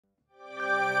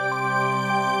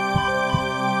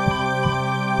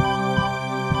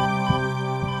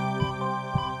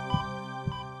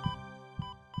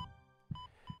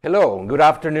Hello, good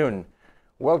afternoon.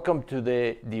 Welcome to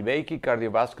the DeBakey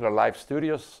Cardiovascular Live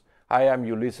Studios. I am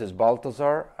Ulises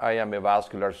Baltazar. I am a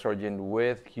vascular surgeon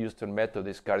with Houston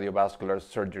Methodist Cardiovascular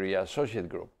Surgery Associate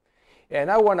Group. And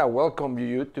I want to welcome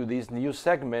you to this new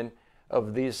segment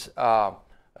of this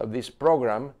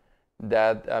program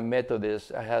that Methodist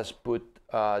has put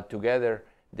together,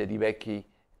 the DeBakey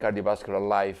Cardiovascular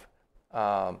Live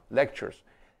lectures.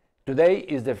 Today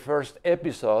is the first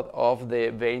episode of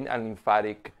the Venous and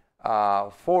Lymphatic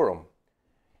Forum.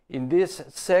 In this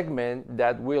segment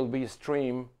that will be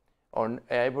streamed on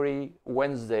every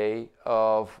Wednesday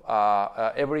of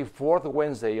every fourth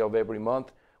Wednesday of every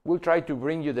month, we'll try to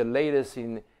bring you the latest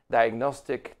in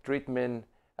diagnostic, treatment,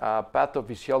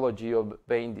 pathophysiology of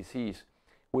vein disease.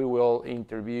 We will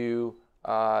interview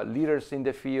leaders in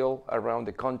the field around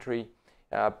the country,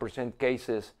 present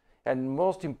cases, and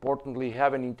most importantly,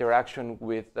 have an interaction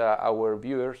with our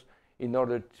viewers in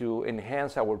order to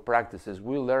enhance our practices.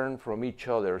 We learn from each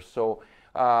other. So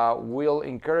we'll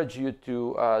encourage you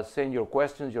to send your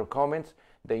questions, your comments.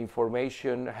 The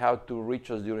information how to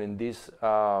reach us during this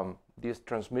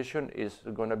transmission is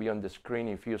going to be on the screen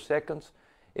in a few seconds,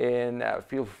 and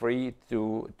feel free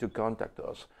to contact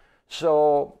us.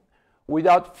 So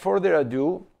without further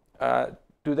ado,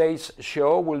 today's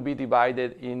show will be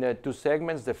divided in two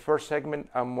segments. The first segment,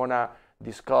 I'm going to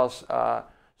discuss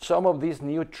some of these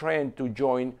new trends to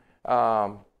join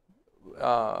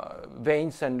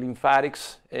veins and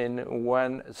lymphatics in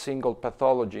one single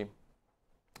pathology,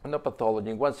 not pathology,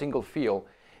 in one single field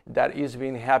that has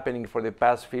been happening for the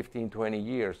past 15, 20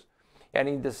 years. And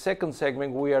in the second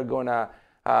segment, we are going to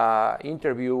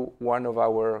interview one of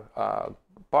our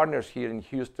partners here in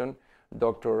Houston,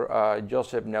 Dr.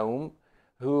 Joseph Naoum,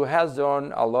 who has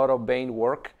done a lot of vein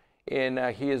work, and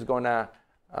he is going to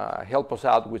help us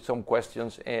out with some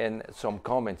questions and some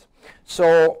comments.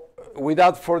 So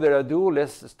without further ado,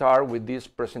 let's start with this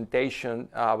presentation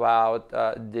about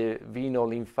the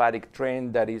venolymphatic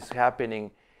trend that is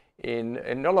happening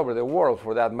in all over the world,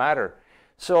 for that matter.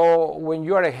 So when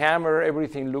you are a hammer,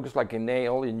 everything looks like a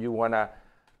nail, and you want to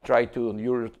try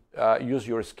to use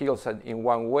your skills in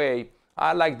one way.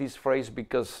 I like this phrase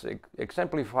because it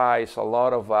exemplifies a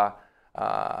lot of us,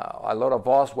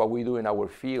 what we do in our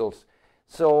fields.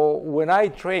 So when I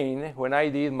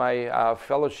did my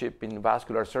fellowship in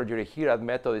vascular surgery here at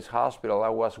Methodist Hospital, I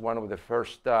was one of the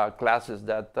first classes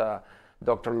that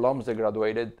Dr. Lumsden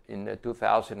graduated in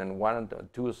 2001 and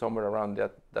 2002, somewhere around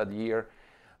that year.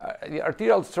 The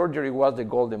arterial surgery was the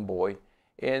golden boy,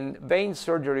 and vein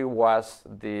surgery was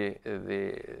the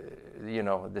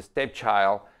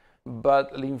stepchild.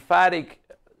 But lymphatic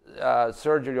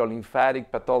surgery or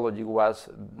lymphatic pathology was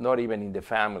not even in the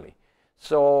family.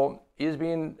 So it's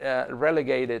been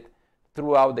relegated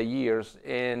throughout the years,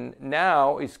 and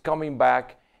now it's coming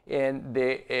back, and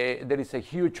there is a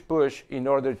huge push in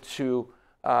order to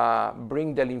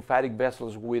bring the lymphatic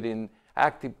vessels within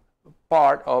active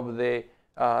part of the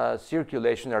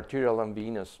circulation, arterial and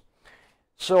venous.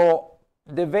 So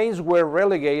the veins were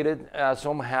relegated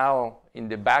somehow in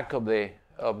the back of the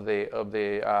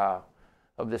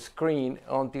screen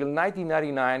until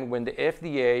 1999, when the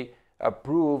FDA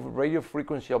approved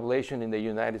radiofrequency ablation in the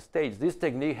United States. This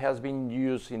technique has been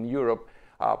used in Europe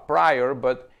prior,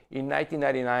 but in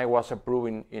 1999 was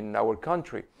approved in our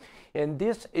country. And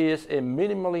this is a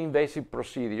minimally invasive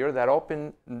procedure that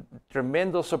opens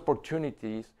tremendous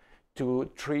opportunities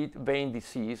to treat vein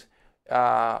disease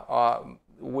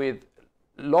with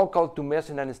local to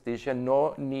messenger anesthesia,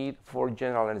 no need for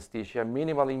general anesthesia,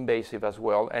 minimally invasive as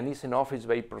well, and it's an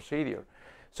office-based procedure.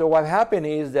 So what happened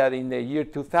is that in the year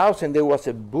 2000, there was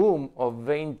a boom of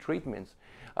vein treatments.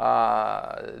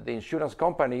 The insurance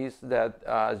companies that,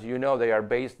 as you know, they are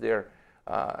based their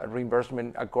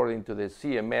reimbursement according to the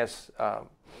CMS,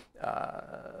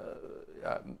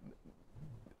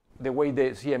 the way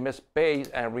the CMS pays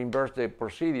and reimburse the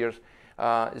procedures,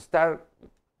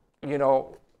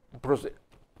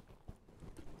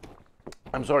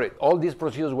 all these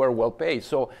procedures were well paid.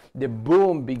 So the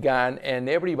boom began, and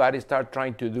everybody started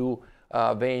trying to do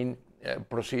vein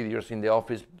procedures in the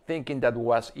office, thinking that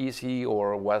was easy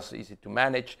or was easy to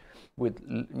manage with,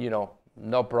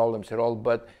 no problems at all.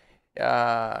 But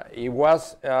it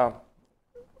was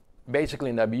basically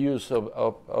an abuse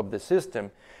of the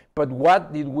system. But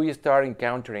what did we start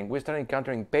encountering? We started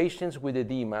encountering patients with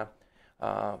edema,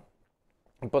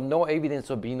 but no evidence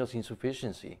of venous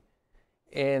insufficiency.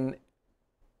 And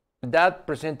that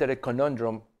presented a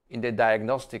conundrum in the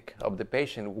diagnostic of the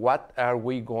patient. What are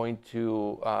we going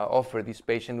to offer this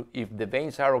patient? If the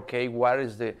veins are okay, what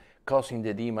is the causing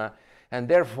the edema? And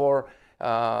therefore,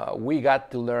 we got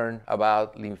to learn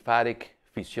about lymphatic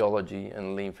pathophysiology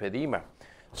and lymphedema.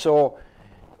 So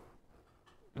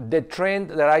the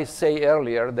trend that I say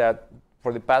earlier, that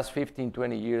for the past 15,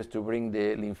 20 years to bring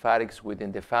the lymphatics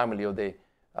within the family of the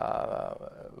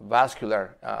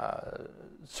vascular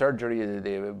surgery,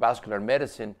 the vascular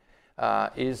medicine,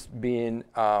 is being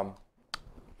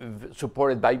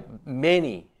supported by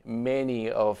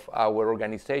many of our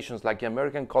organizations, like the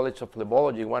American College of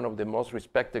Phlebology, one of the most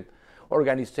respected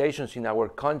organizations in our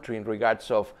country in regards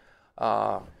of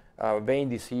vein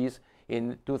disease.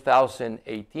 In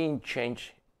 2018,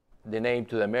 changed the name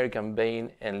to the American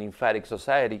Vein and Lymphatic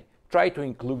Society, try to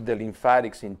include the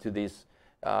lymphatics into this,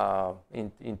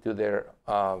 into their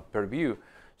purview.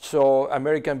 So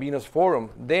American Venous Forum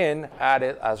then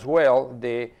added as well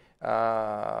the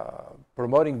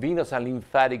promoting venous and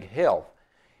lymphatic health.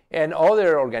 And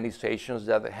other organizations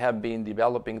that have been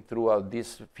developing throughout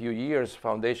these few years,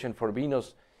 Foundation for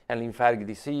Venous and Lymphatic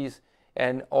Disease,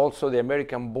 and also the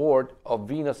American Board of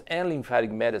Venous and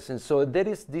Lymphatic Medicine. So there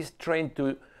is this trend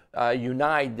to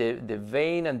unite the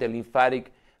vein and the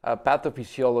lymphatic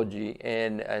pathophysiology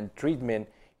and treatment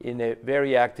in a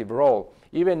very active role.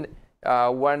 Even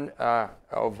one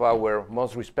of our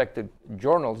most respected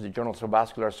journals, the Journals of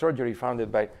Vascular Surgery, founded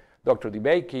by Dr.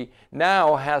 DeBakey,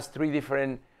 now has 3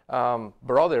 different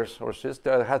brothers or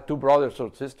sisters, has 2 brothers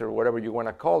or sisters, whatever you want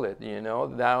to call it. You know,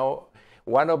 now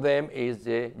one of them is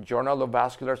the Journal of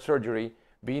Vascular Surgery,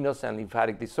 Venous and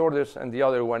Lymphatic Disorders, and the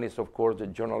other one is, of course, the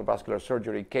Journal of Vascular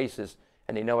Surgery, Cases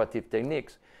and Innovative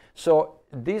Techniques. So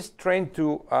this trend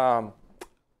to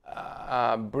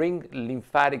bring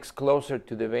lymphatics closer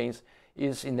to the veins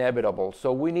is inevitable.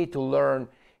 So we need to learn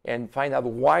and find out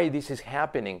why this is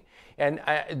happening. And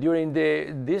during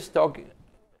this talk,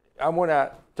 I'm going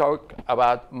to talk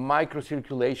about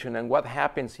microcirculation and what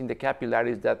happens in the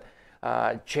capillaries that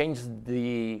change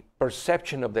the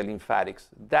perception of the lymphatics.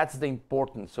 That's the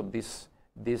importance of this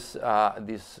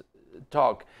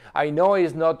talk. I know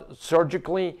it's not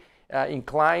surgically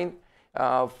inclined.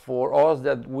 For us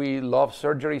that we love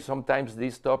surgery, sometimes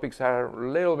these topics are a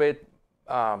little bit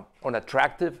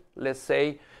unattractive, let's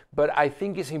say, but I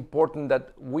think it's important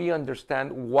that we understand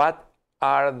what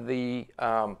are the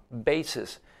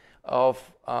basis of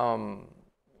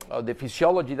the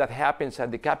physiology that happens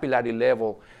at the capillary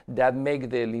level that make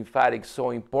the lymphatics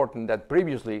so important that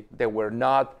previously they were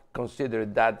not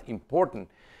considered that important.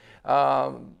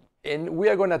 And we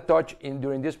are going to touch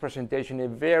during this presentation in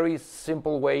a very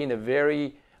simple way, in a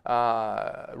very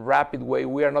rapid way.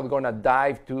 We are not going to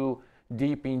dive too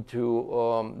deep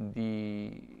into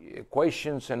the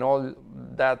equations and all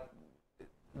that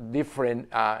different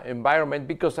environment,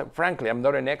 because frankly, I'm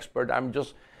not an expert. I'm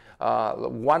just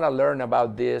want to learn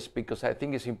about this because I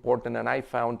think it's important, and I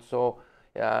found so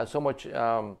much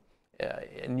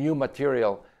new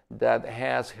material that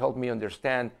has helped me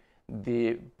understand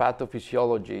the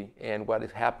pathophysiology and what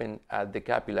is happening at the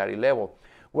capillary level.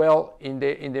 Well, in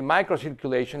the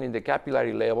microcirculation, in the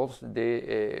capillary levels,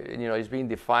 it's being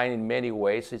defined in many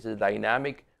ways. It's a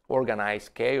dynamic,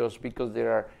 organized chaos because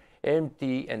there are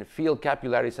empty and filled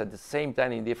capillaries at the same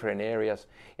time in different areas.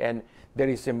 And there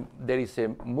is a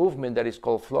movement that is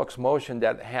called flux motion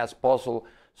that has puzzled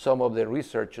some of the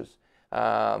researchers.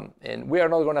 And we are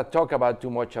not going to talk about too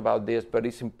much about this, but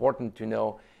it's important to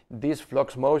know this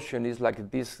flux motion is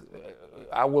like this,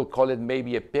 I will call it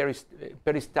maybe a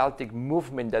peristaltic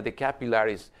movement that the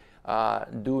capillaries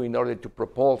do in order to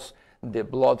propulse the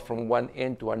blood from one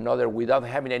end to another without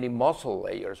having any muscle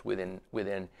layers within.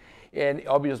 And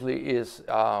obviously is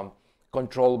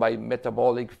controlled by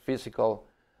metabolic, physical,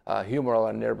 humoral,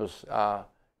 and nervous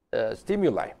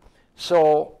stimuli.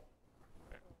 So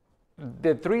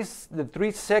the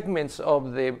three segments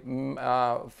of the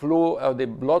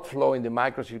blood flow in the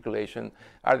microcirculation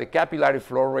are the capillary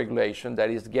flow regulation,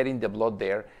 that is getting the blood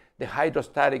there, the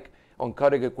hydrostatic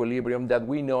oncotic equilibrium that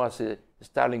we know as a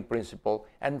Starling principle,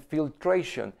 and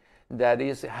filtration, that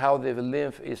is how the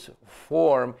lymph is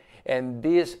formed, and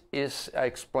this is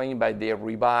explained by the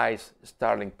revised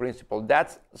Starling principle.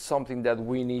 That's something that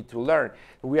we need to learn.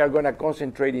 We are going to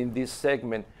concentrate in this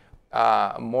segment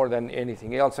more than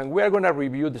anything else. And we are going to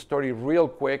review the story real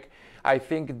quick. I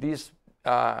think these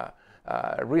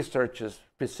researchers,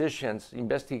 physicians,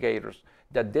 investigators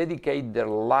that dedicate their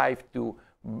life to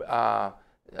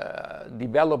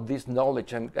develop this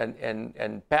knowledge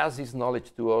and pass this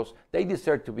knowledge to us, they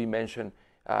deserve to be mentioned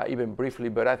even briefly,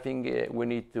 but I think we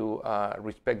need to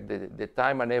respect the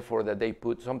time and effort that they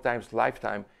put, sometimes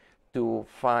lifetime, to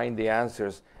find the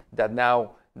answers that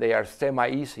now they are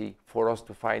semi-easy for us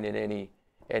to find in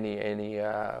any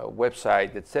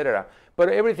website, etc. But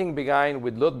everything began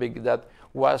with Ludwig, that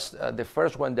was the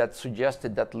first one that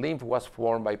suggested that lymph was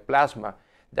formed by plasma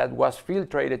that was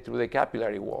filtrated through the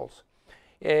capillary walls.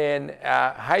 And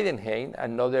Heidenhain,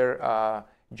 another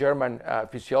German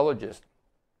physiologist,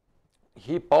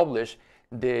 he published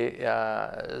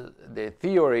the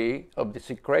theory of the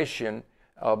secretion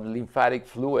of lymphatic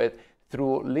fluid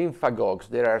through lymphagogues.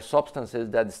 There are substances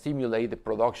that stimulate the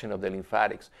production of the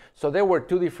lymphatics. So there were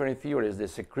two different theories, the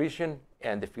secretion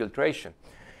and the filtration.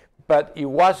 But it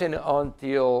wasn't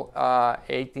until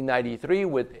 1893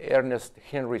 with Ernest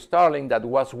Henry Starling, that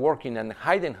was working in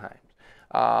Heidenheim's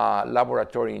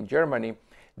laboratory in Germany,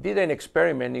 did an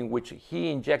experiment in which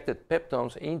he injected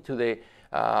peptones into the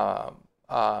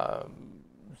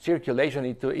circulation,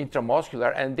 into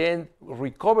intramuscular, and then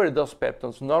recovered those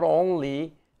peptones not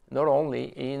only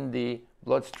in the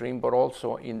bloodstream but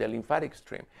also in the lymphatic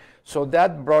stream. So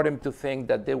that brought him to think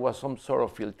that there was some sort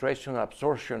of filtration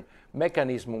absorption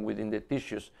mechanism within the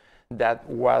tissues that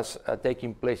was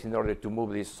taking place in order to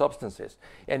move these substances.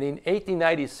 And in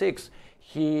 1896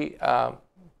 he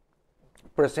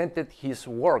presented his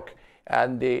work,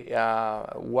 and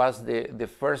was the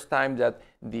first time that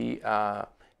the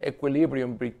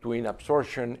equilibrium between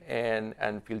absorption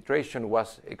and filtration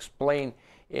was explained,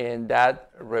 and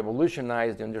that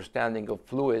revolutionized the understanding of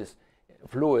fluids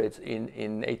in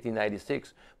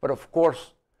 1896. But of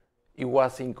course, it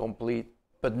was incomplete.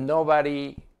 But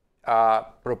nobody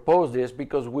proposed this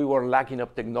because we were lacking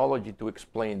of technology to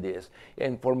explain this.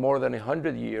 And for more than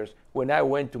 100 years, when I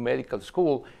went to medical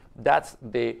school, that's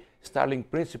the Starling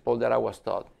principle that I was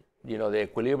taught. You know, the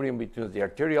equilibrium between the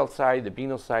arterial side, the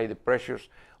venous side, the pressures,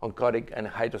 oncotic and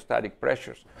hydrostatic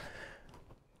pressures.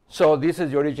 So this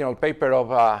is the original paper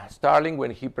of Starling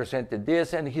when he presented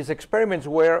this, and his experiments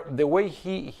were, the way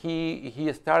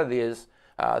he started is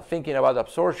thinking about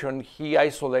absorption. He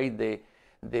isolated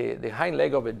the hind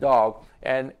leg of a dog,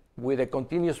 and with a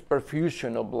continuous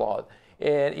perfusion of blood.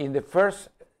 And in the first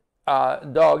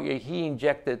dog, he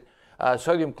injected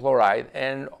sodium chloride,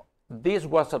 and this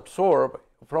was absorbed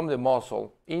from the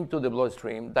muscle into the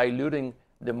bloodstream, diluting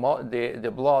the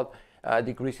blood,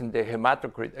 decreasing the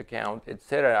hematocrit count,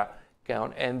 etc.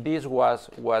 count, and this was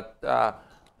what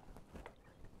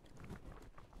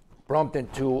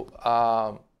prompted to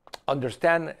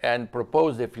understand and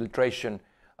propose the filtration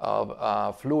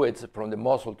of fluids from the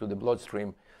muscle to the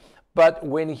bloodstream. But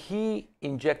when he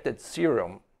injected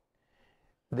serum,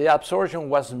 the absorption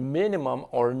was minimum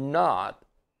or not,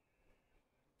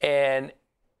 and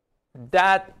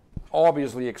that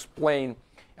obviously explained,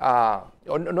 or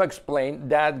not explained,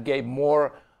 that gave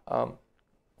more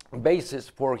basis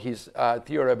for his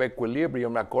theory of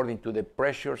equilibrium according to the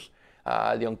pressures,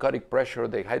 the oncotic pressure,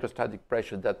 the hydrostatic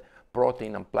pressure that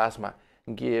protein and plasma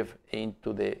give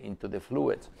into the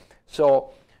fluids.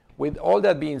 So with all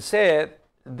that being said,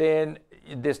 then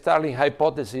the Starling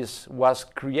hypothesis was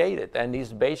created, and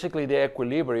it's basically the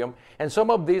equilibrium. And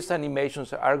some of these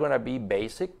animations are going to be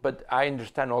basic, but I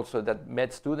understand also that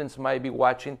med students might be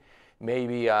watching,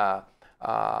 maybe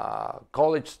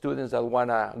college students that want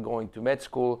to go into med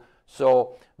school.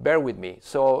 So bear with me.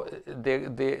 So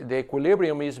the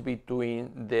equilibrium is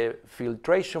between the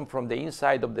filtration from the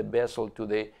inside of the vessel to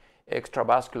the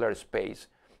extravascular space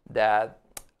that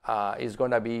is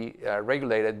going to be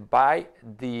regulated by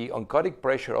the oncotic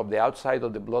pressure of the outside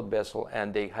of the blood vessel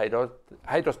and the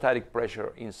hydrostatic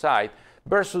pressure inside,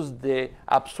 versus the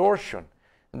absorption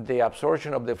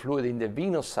of the fluid in the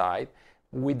venous side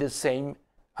with the same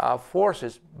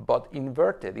forces, but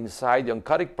inverted. Inside, the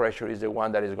oncotic pressure is the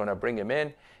one that is going to bring him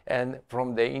in, and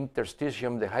from the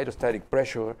interstitium, the hydrostatic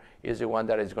pressure is the one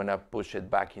that is going to push it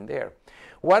back in there.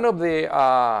 One of the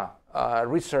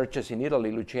researchers in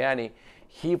Italy, Luciani,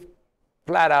 he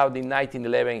flat out in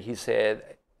 1911, he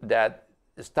said that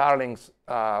Starling's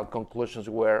conclusions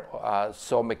were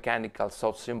so mechanical,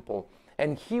 so simple,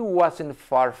 and he wasn't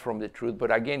far from the truth,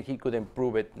 but again, he couldn't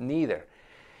prove it neither.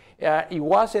 It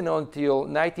wasn't until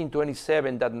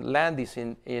 1927 that Landis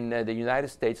in the United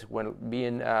States, when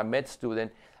being a med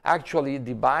student, actually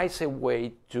devised a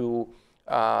way to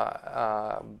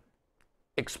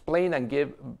explain and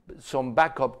give some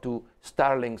backup to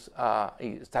Starling's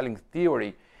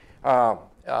theory,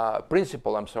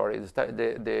 principle, I'm sorry,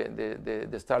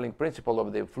 the Starling principle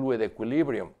of the fluid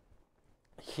equilibrium.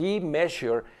 He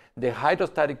measured the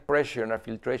hydrostatic pressure and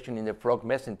filtration in the frog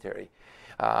mesentery,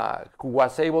 who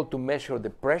was able to measure the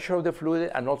pressure of the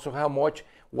fluid and also how much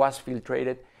was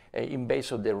filtrated in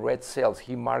base of the red cells.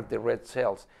 He marked the red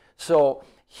cells. So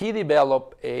he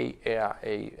developed he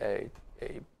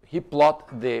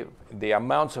plotted the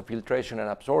amounts of filtration and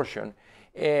absorption,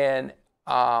 and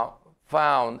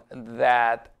found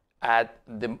that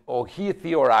or he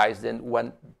theorized that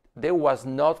when there was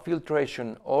not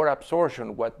filtration or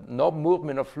absorption, no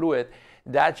movement of fluid,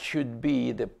 that should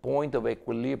be the point of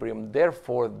equilibrium.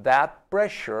 Therefore, that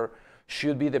pressure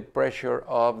should be the pressure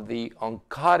of the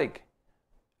oncotic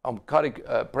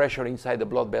pressure inside the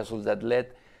blood vessels that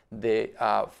let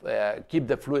keep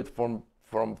the fluid from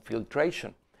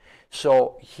filtration.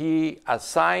 So he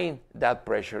assigned that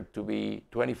pressure to be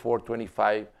 24,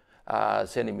 25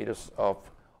 centimeters of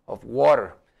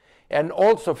water. And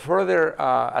also further,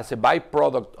 as a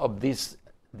byproduct of these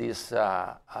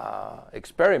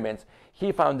experiments,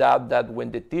 he found out that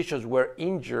when the tissues were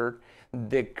injured,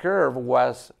 the curve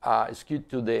was skewed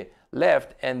to the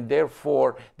left, and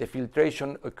therefore the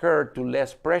filtration occurred to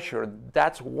less pressure.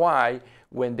 That's why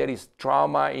when there is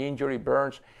trauma, injury,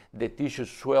 burns, the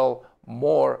tissues swell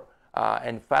more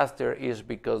and faster, is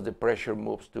because the pressure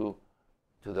moves to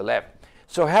the left.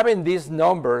 So having these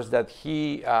numbers that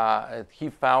he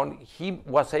found, he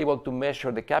was able to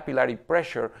measure the capillary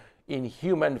pressure in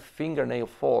human fingernail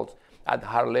folds at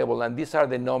heart level, and these are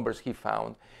the numbers he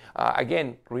found.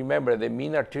 Again, remember, the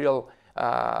mean arterial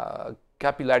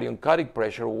capillary oncotic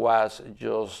pressure was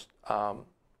just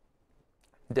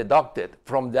deducted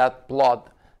from that plot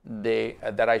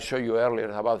that I showed you earlier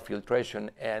about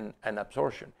filtration and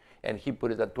absorption, and he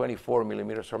put it at 24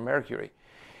 millimeters of mercury.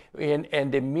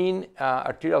 And the mean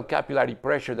arterial capillary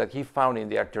pressure that he found in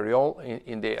the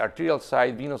arterial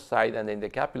side, venous side, and in the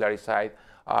capillary side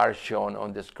are shown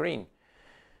on the screen.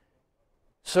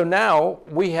 So now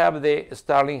we have the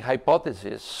Starling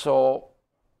hypothesis. So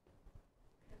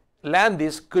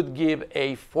Landis could give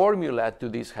a formula to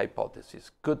this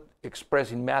hypothesis, could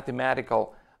express in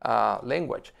mathematical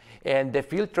language. And the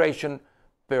filtration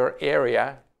per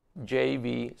area,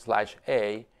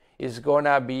 JV/A, is going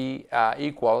to be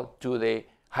equal to the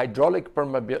hydraulic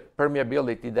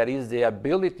permeability, that is the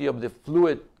ability of the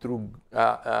fluid to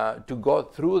go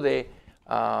through the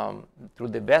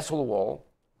vessel wall,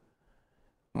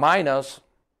 minus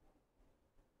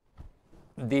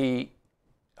the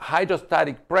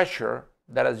hydrostatic pressure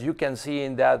that, as you can see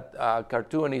in that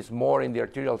cartoon, is more in the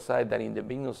arterial side than in the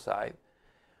venous side,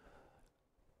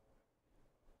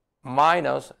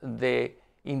 minus the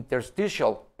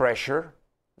interstitial pressure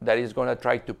that is going to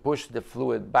try to push the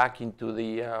fluid back into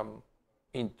the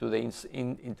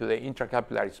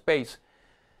intracapillary space,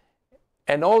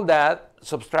 and all that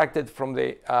subtracted from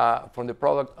the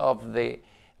product of the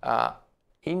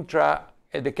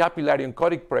capillary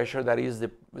oncotic pressure, that is the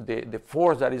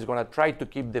force that is going to try to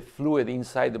keep the fluid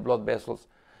inside the blood vessels,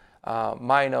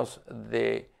 minus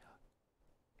the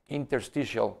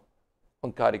interstitial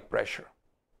oncotic pressure.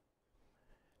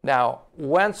 Now,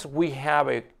 once we have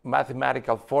a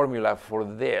mathematical formula for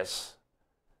this,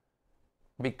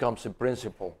 becomes a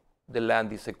principle. The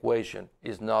Landis equation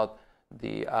is not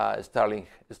the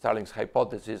Starling's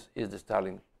hypothesis, is the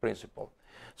Starling principle.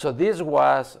 So this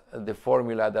was the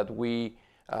formula that we,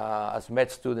 as med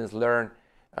students, learn,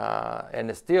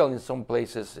 and still in some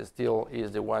places still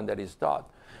is the one that is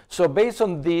taught. So based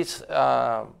on these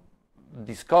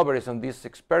discoveries, on these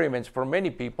experiments, for many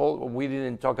people, we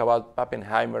didn't talk about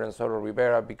Pappenheimer and Soto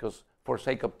Rivera because for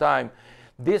sake of time,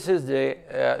 this is the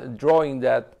drawing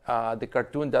that, the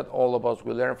cartoon that all of us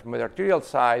will learn from the arterial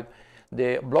side.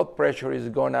 The blood pressure is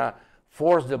gonna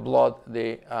force the blood,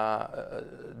 the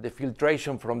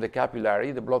filtration from the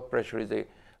capillary. The blood pressure is the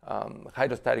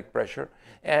hydrostatic pressure,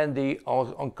 and the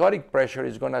oncotic pressure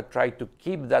is going to try to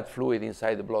keep that fluid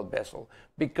inside the blood vessel.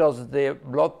 Because the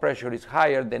blood pressure is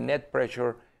higher, the net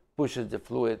pressure pushes the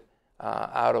fluid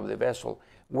out of the vessel.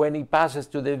 When it passes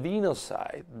to the venous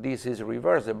side, this is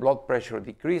reversed. The blood pressure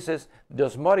decreases, the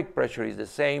osmotic pressure is the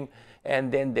same,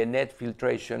 and then the net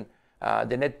filtration,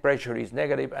 the net pressure is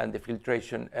negative, and the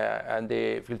filtration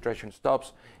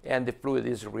stops, and the fluid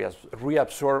is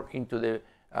reabsorbed into the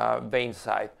vein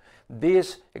side.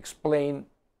 This explained,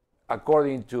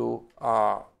 according to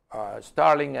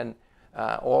Starling and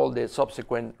all the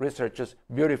subsequent researchers,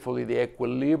 beautifully the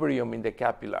equilibrium in the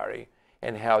capillary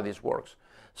and how this works.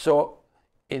 So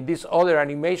in this other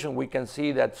animation, we can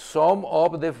see that some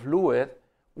of the fluid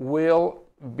will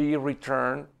be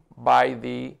returned by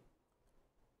the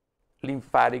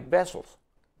lymphatic vessels,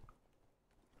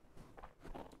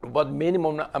 but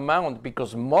minimum amount,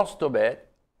 because most of it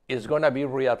is going to be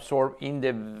reabsorbed in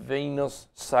the venous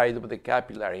side of the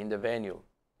capillary, in the venule.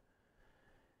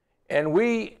 And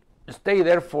we stay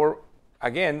there for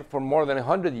more than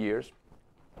 100 years.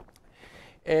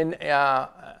 And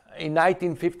in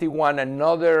 1951,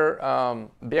 another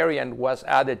variant was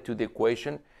added to the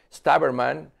equation.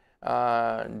 Staberman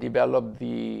developed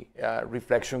the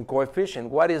reflection coefficient.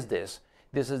 What is this?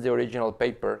 This is the original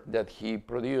paper that he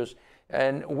produced.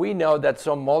 And we know that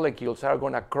some molecules are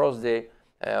going to cross the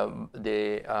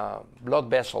blood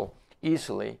vessel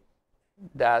easily.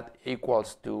 That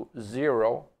equals to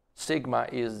 0. Sigma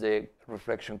is the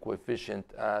reflection coefficient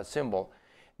symbol.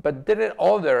 But there are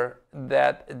other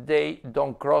that they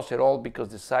don't cross at all because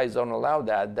the size don't allow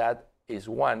that. That is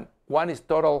 1. 1 is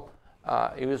total.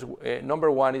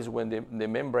 Number 1 is when the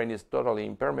membrane is totally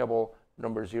impermeable.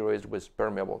 Number 0 is when it's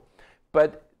permeable.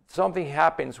 But something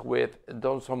happens with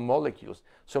some molecules.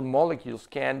 Some molecules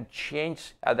can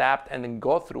change, adapt, and then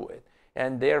go through it.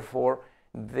 And therefore,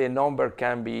 the number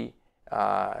can be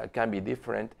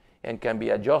different and can be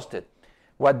adjusted.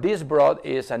 What this brought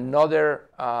is another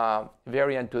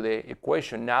variant to the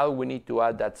equation. Now we need to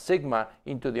add that sigma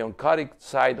into the oncotic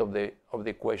side of the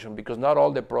equation, because not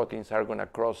all the proteins are going to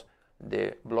cross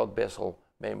the blood vessel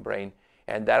membrane,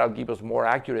 and that'll give us more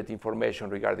accurate information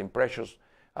regarding pressures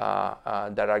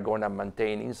that are going to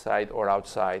maintain inside or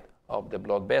outside of the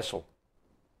blood vessel.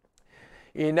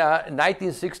 In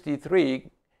 1963,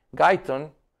 Guyton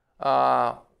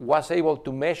was able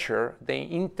to measure the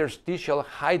interstitial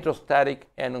hydrostatic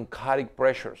and oncotic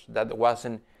pressures. That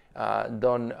wasn't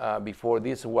done before.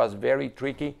 This was very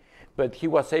tricky, but he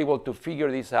was able to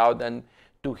figure this out, and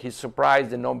to his surprise,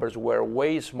 the numbers were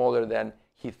way smaller than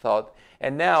he thought.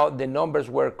 And now the numbers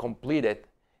were completed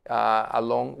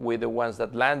along with the ones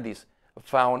that Landis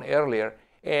found earlier.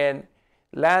 And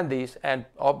Landis and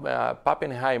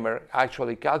Pappenheimer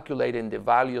actually calculated the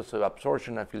values of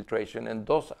absorption and filtration, and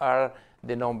those are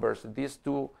the numbers. These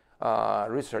two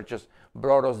researchers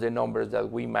brought us the numbers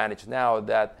that we manage now,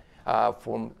 that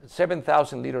from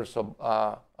 7,000 liters of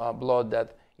blood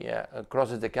that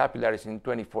crosses the capillaries in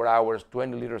 24 hours,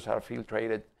 20 liters are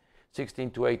filtrated,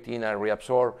 16 to 18 are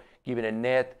reabsorbed, giving a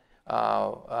net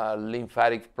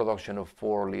lymphatic production of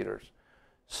 4 liters.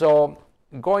 So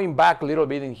going back a little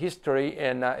bit in history,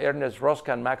 and Ernest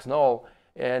Roska and Max Knoll,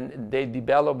 and they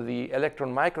developed the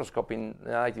electron microscope in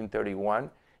 1931.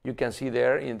 You can see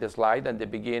there in the slide at the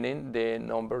beginning, the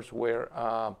numbers were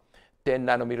 10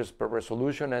 nanometers per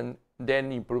resolution, and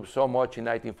then improved so much in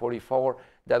 1944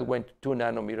 that went to 2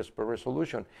 nanometers per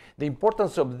resolution. The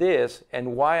importance of this,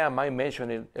 and why am I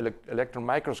mentioning electron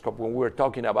microscope when we're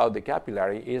talking about the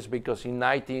capillary, is because in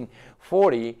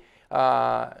 1940,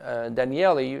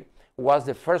 Danieli was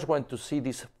the first one to see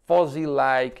this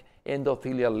fuzzy-like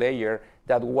endothelial layer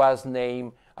that was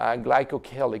named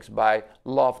glycocalyx by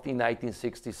Loft in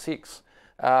 1966.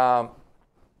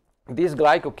 This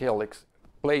glycocalyx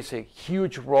plays a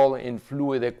huge role in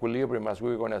fluid equilibrium, as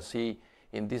we're going to see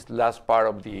in this last part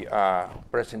of the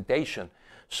presentation.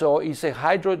 So it's a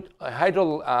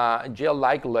hydrogel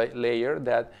gel-like layer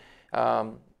that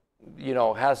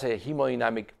has a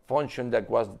hemodynamic function that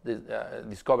was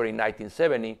discovered in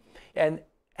 1970, and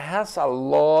has a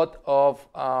lot of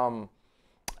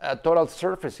total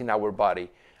surface in our body.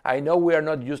 I know we are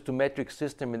not used to metric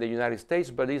system in the United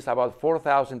States, but it's about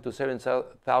 4,000 to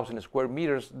 7,000 square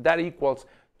meters. That equals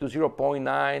to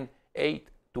 0.98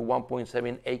 to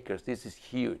 1.7 acres. This is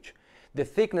huge. The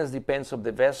thickness depends on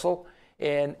the vessel,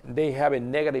 and they have a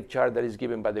negative charge that is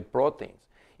given by the proteins,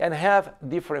 and have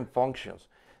different functions.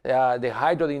 The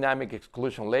hydrodynamic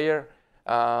exclusion layer,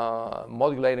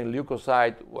 modulating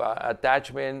leukocyte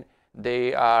attachment.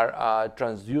 They are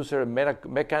transducer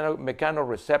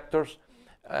mechanoreceptors.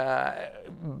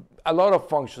 A lot of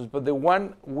functions, but the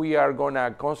one we are going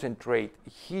to concentrate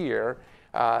here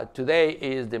today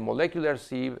is the molecular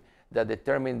sieve that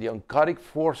determine the oncotic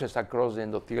forces across the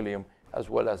endothelium as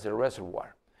well as the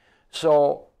reservoir.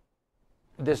 So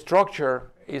the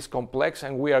structure is complex,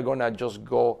 and we are going to just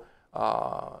go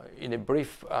in a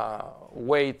brief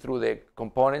way through the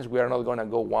components. We are not going to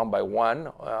go one by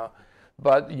one,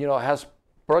 but it has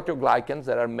proteoglycans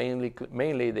that are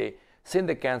mainly the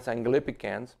syndicans and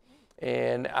glypicans.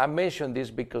 And I mention this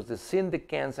because the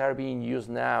syndicans are being used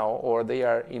now, or they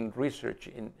are in research,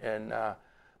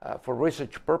 for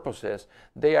research purposes.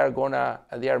 They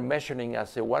are measuring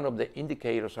as one of the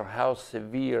indicators of how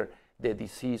severe the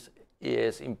disease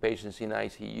is in patients in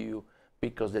ICU,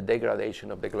 because the degradation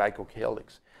of the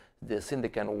glycocalyx, the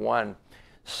syndican 1.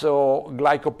 So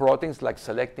glycoproteins like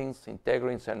selectins,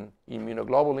 integrins, and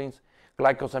immunoglobulins,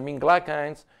 glycosamine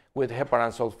glycans with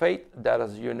heparan sulfate, that,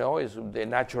 as you know, is the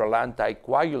natural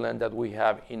anticoagulant that we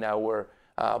have in our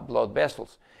blood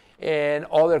vessels, and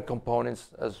other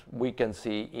components, as we can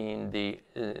see in the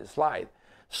slide.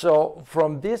 So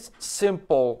from this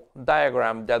simple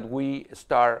diagram that we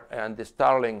start, and the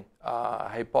Starling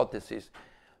hypothesis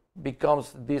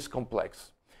becomes this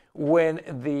complex. when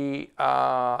the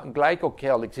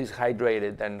glycocalyx is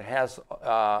hydrated and has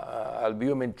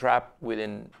albumin trapped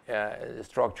within the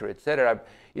structure, etc.,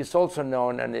 it's also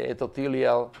known an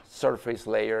epithelial surface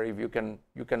layer, if you can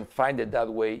find it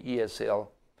that way, ESL.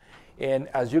 And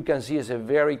as you can see, it's a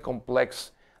very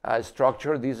complex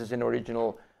structure. This is an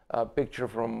original picture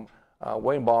from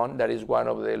Wayne Bond, that is one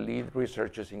of the lead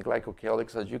researchers in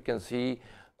glycocalyx. As you can see,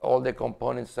 all the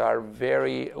components are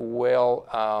very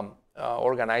well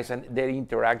organized, and they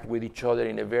interact with each other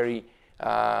in a very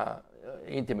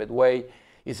intimate way.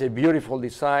 It's a beautiful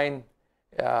design,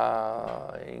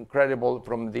 incredible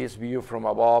from this view from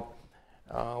above,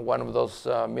 one of those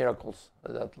miracles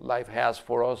that life has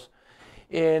for us.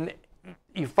 And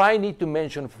if I need to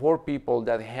mention 4 people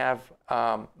that have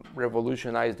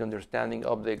revolutionized the understanding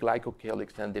of the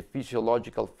glycocalyx and the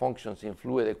physiological functions in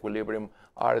fluid equilibrium,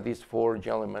 are these 4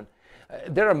 gentlemen.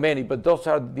 There are many, but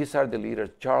these are the leaders: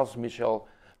 Charles Michel,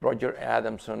 Roger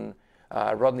Adamson,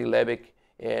 Rodney Levick,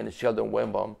 and Sheldon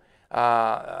Wenbaum.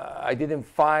 I didn't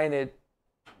find a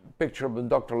picture of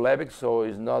Dr. Levick, so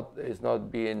it's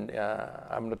not being,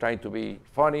 I'm not trying to be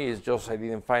funny, it's just I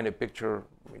didn't find a picture,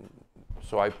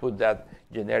 so I put that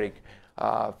generic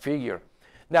figure.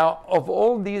 Now, of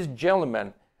all these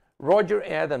gentlemen, Roger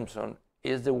Adamson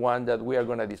is the one that we are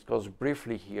going to discuss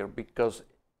briefly here, because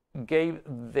gave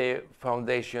the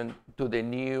foundation to the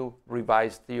new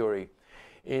revised theory.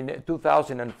 In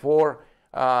 2004,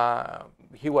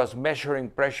 he was measuring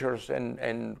pressures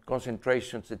and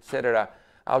concentrations, etc.,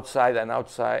 inside and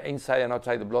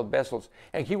outside the blood vessels,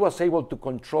 and he was able to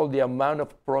control the amount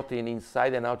of protein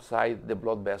inside and outside the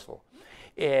blood vessel.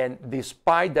 And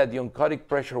despite that the oncotic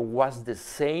pressure was the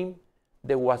same,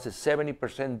 there was a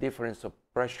 70% difference of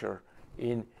pressure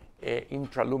in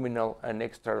intraluminal and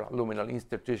extraluminal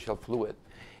interstitial fluid.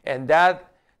 And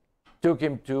that took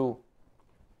him to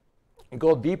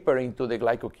go deeper into the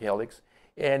glycocalyx,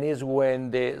 and is when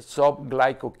the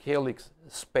subglycocalyx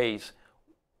space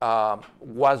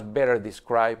was better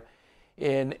described.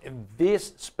 And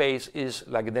this space is,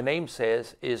 like the name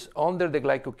says, is under the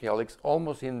glycocalyx,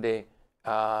 almost in the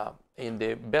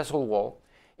vessel wall.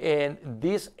 And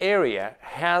this area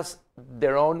has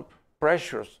their own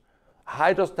pressures,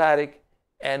 hydrostatic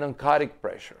and oncotic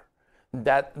pressure,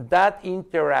 that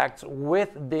interacts with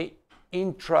the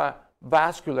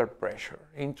intravascular pressure,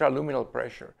 intraluminal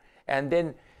pressure, and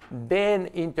then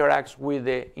interacts with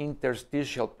the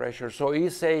interstitial pressure. So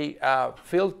it's a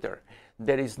filter.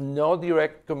 There is no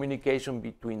direct communication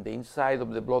between the inside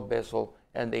of the blood vessel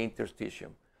and the interstitium.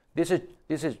 This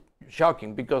is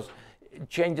shocking, because it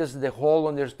changes the whole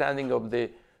understanding of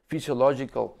the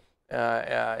physiological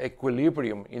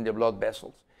equilibrium in the blood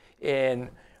vessels. And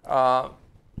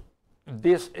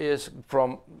this is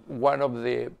from one of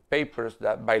the papers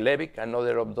that by Levick,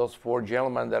 another of those 4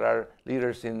 gentlemen that are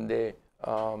leaders in the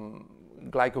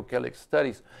glycocalyx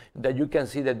studies, that you can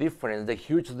see the difference, the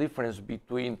huge difference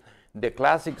between the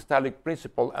classic Starling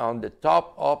principle on the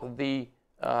top of the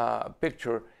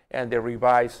picture and the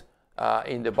revised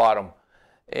in the bottom.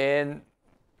 And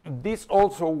this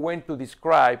also went to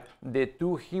describe the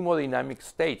 2 hemodynamic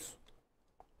states.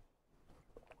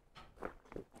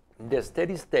 The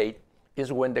steady state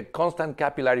is when the constant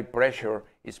capillary pressure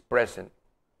is present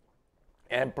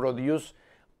and produce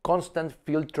constant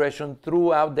filtration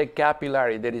throughout the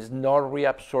capillary. There is no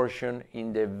reabsorption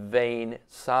in the vein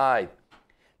side.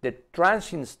 The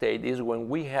transient state is when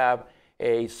we have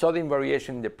a sudden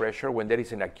variation in the pressure, when there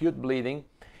is an acute bleeding,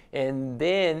 and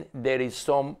then there is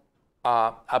some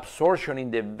absorption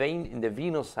in the vein, in the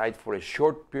venous side, for a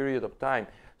short period of time.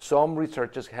 Some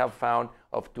researchers have found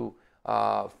up to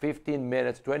 15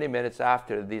 minutes, 20 minutes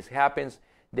after this happens,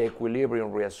 the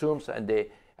equilibrium reassumes and the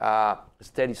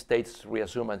steady states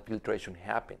reassume and filtration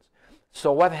happens.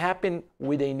 So what happened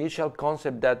with the initial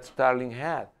concept that Starling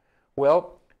had?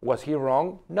 Well, was he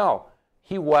wrong? No.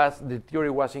 The theory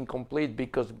was incomplete,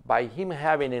 because by him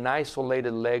having an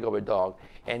isolated leg of a dog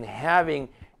and having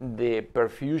the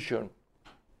perfusion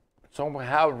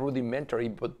somehow rudimentary,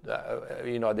 but at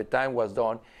the time was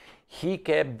done, he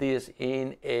kept this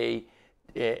in a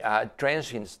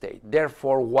transient state.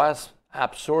 Therefore, was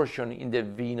absorption in the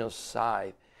venous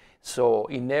side. So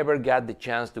he never got the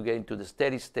chance to get into the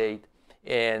steady state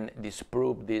and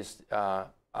disprove this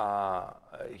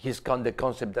the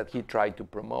concept that he tried to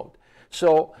promote.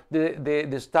 So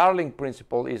the Starling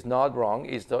principle is not wrong,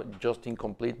 it's not just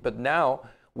incomplete, but now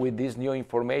with this new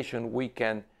information we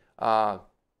can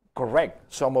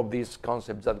correct some of these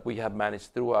concepts that we have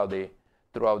managed throughout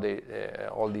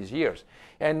all these years.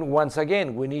 And once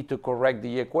again, we need to correct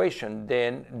the equation.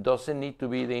 Then doesn't need to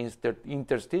be the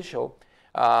interstitial,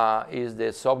 is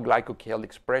the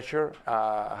subglycocalyx pressure,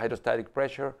 hydrostatic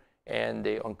pressure, and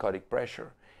the oncotic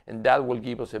pressure. And that will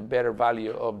give us a better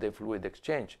value of the fluid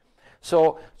exchange.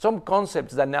 So some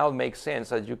concepts that now make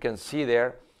sense, as you can see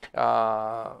there.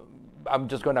 I'm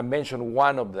just going to mention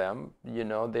one of them. You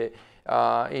know,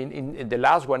 in the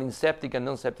last one, in septic and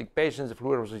non-septic patients,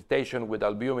 fluid resuscitation with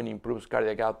albumin improves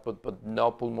cardiac output, but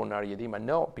no pulmonary edema.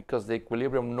 No, because the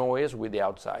equilibrium no is with the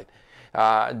outside.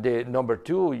 The number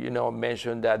two, you know,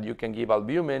 mentioned that you can give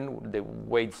albumin. The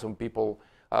way some people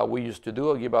we used to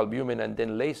do, give albumin and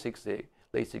then Lasix, the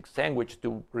Lasix sandwich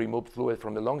to remove fluid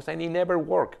from the lungs, and it never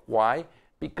worked. Why?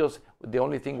 Because the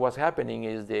only thing was happening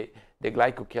is the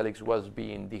glycocalyx was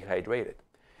being dehydrated.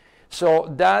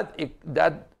 So that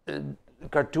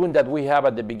cartoon that we have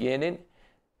at the beginning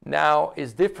now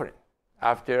is different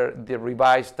after the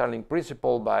revised Starling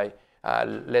principle by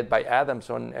led by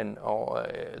Adamson and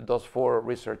those four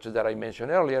researchers that I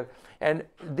mentioned earlier. And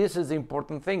this is the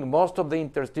important thing. Most of the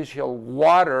interstitial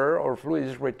water or fluid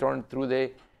is returned through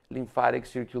the lymphatic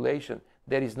circulation.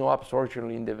 There is no absorption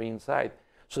in the vein side.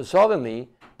 So suddenly,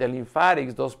 the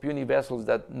lymphatics, those puny vessels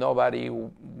that nobody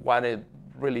wanted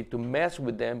really to mess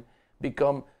with them,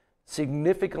 become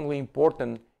significantly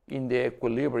important in the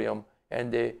equilibrium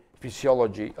and the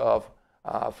physiology of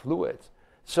fluids.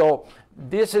 So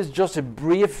this is just a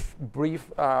brief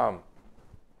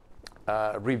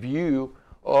review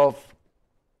of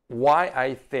why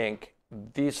I think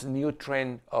this new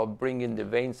trend of bringing the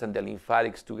veins and the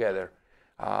lymphatics together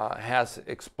has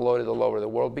exploded all over the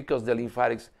world, because the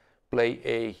lymphatics play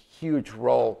a huge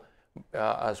role,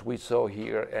 as we saw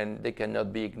here, and they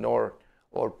cannot be ignored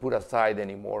or put aside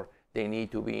anymore. They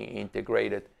need to be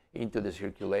integrated into the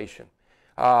circulation.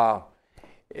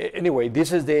 Anyway,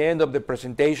 this is the end of the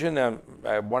presentation.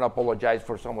 I want to apologize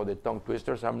for some of the tongue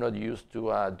twisters. I'm not used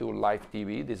to do live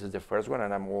TV. This is the first one,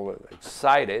 and I'm all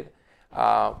excited.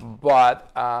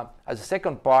 But as a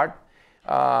second part,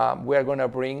 we're going to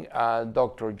bring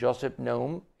Dr. Joseph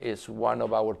Naoum. Is one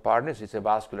of our partners. He's a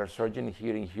vascular surgeon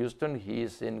here in Houston. He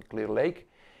is in Clear Lake,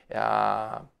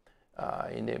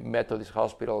 in the Methodist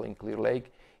Hospital in Clear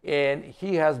Lake. And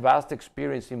he has vast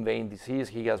experience in vein disease.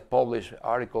 He has published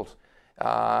articles.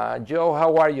 Joe,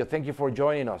 how are you? Thank you for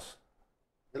joining us.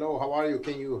 Hello, how are you?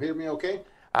 Can you hear me okay?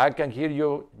 I can hear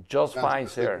you just fine,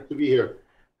 sir. Good to be here.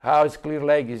 How is Clear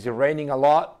Lake? Is it raining a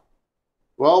lot?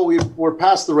 Well, we're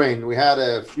past the rain. We had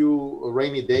a few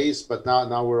rainy days, but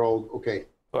now we're all okay.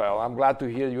 Well, I'm glad to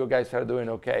hear you guys are doing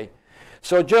okay.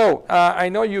 So, Joe, I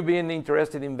know you've been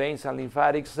interested in veins and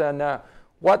lymphatics, and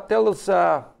tell us,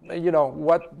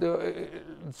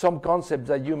 some concepts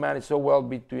that you manage so well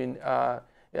between the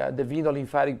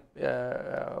venolymphatic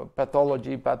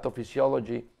pathology,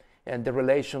 pathophysiology, and the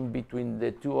relation between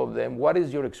the two of them. What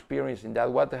is your experience in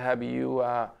that? What have you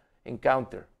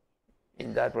encountered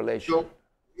in that relation?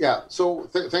 So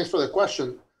thanks for the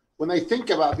question. When I think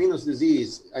about venous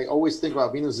disease, I always think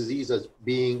about venous disease as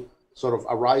being sort of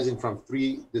arising from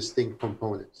three distinct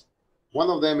components.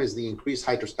 One of them is the increased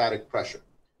hydrostatic pressure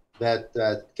that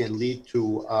can lead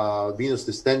to venous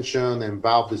distension and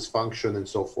valve dysfunction and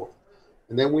so forth.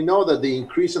 And then we know that the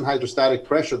increase in hydrostatic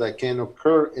pressure that can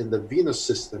occur in the venous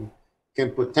system can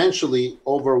potentially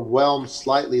overwhelm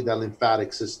slightly the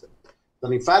lymphatic system. The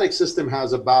lymphatic system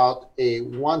has about a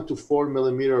 1 to 4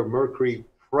 millimeter of mercury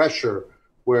pressure,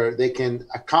 where they can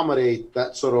accommodate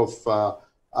that sort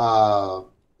of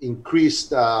increased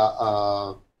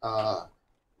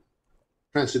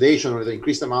transudation, or the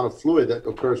increased amount of fluid that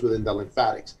occurs within the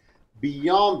lymphatics.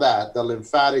 Beyond that, the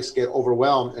lymphatics get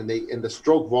overwhelmed, and the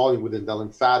stroke volume within the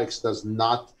lymphatics does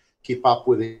not keep up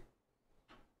with it.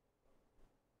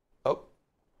 Oh,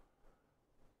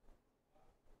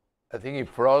 I think it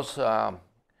froze. I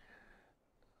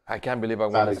can't believe I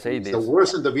want to say this. The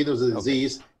worse in the venous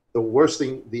disease, the worse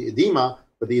thing the edema,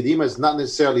 but the edema is not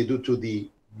necessarily due to the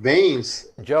veins,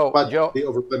 but the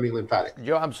overwhelming lymphatic.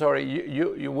 Joe, I'm sorry,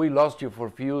 we lost you for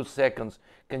a few seconds.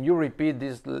 Can you repeat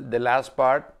the last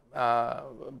part,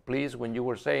 please, when you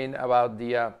were saying about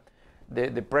the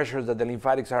pressures that the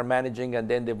lymphatics are managing, and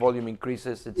then the volume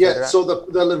increases, etc.? Yeah, so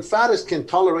the lymphatics can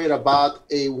tolerate about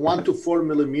a 1 to 4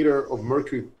 millimeter of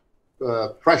mercury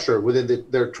pressure within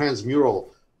their transmural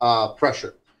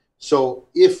pressure. So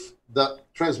if the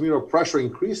transmural pressure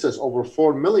increases over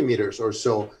 4 millimeters or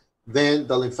so, then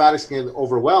the lymphatics can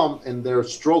overwhelm, and their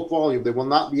stroke volume, they will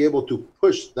not be able to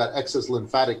push that excess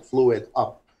lymphatic fluid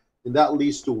up, and that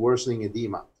leads to worsening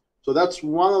edema. So that's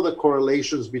one of the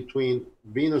correlations between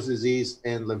venous disease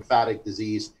and lymphatic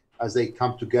disease as they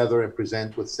come together and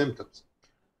present with symptoms.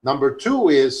 Number two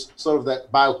is sort of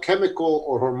that biochemical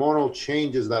or hormonal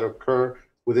changes that occur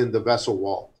within the vessel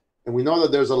wall. And we know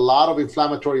that there's a lot of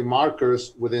inflammatory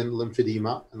markers within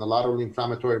lymphedema and a lot of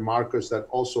inflammatory markers that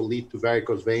also lead to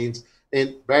varicose veins.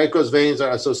 And varicose veins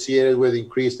are associated with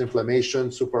increased inflammation,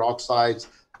 superoxides,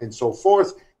 and so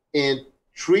forth. And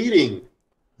treating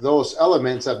those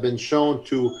elements have been shown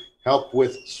to help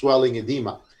with swelling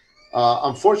edema.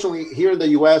 Unfortunately, here in the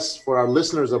US, for our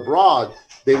listeners abroad,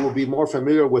 they will be more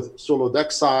familiar with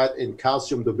sulodexide and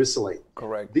calcium dobisalate.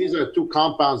 Correct. These are two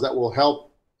compounds that will help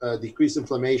decrease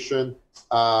inflammation,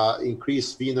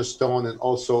 increase venous tone, and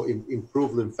also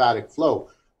improve lymphatic flow.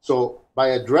 So by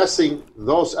addressing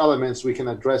those elements, we can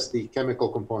address the chemical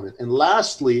component. And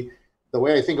lastly, the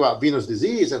way I think about venous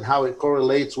disease and how it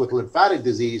correlates with lymphatic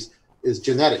disease is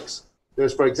genetics.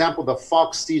 There's, for example, the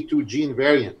FOXC2 gene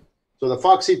variant. So the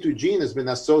FOXC2 gene has been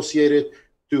associated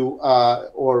to,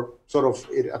 or sort of,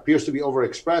 it appears to be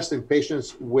overexpressed in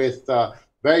patients with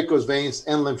varicose veins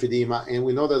and lymphedema. And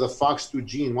we know that the FOX2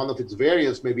 gene, one of its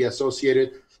variants, may be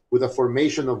associated with the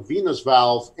formation of venous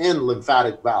valves and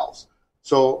lymphatic valves.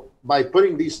 So by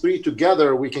putting these three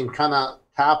together, we can kind of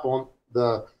tap on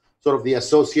the sort of the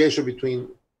association between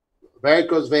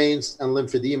varicose veins and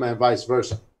lymphedema and vice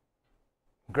versa.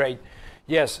 Great.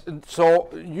 Yes. So,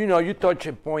 you touch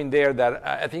a point there that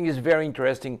I think is very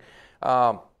interesting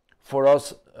for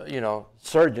us,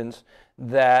 surgeons,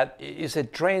 that is a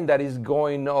trend that is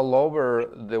going all over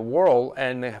the world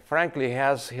and frankly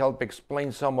has helped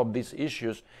explain some of these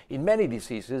issues in many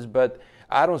diseases, but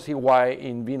I don't see why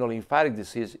in venolymphatic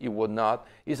disease it would not.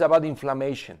 It's about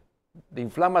inflammation. The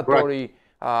inflammatory,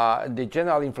 the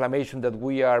general inflammation that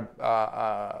we are,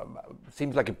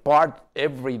 seems like a part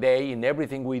every day in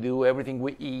everything we do, everything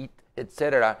we eat,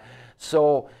 etc.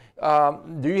 So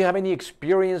do you have any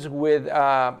experience with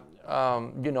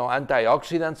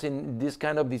antioxidants in this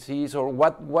kind of disease, or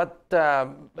what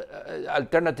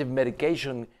alternative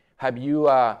medication have you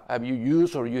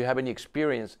used, or you have any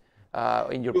experience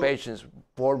in your patients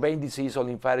for vein disease or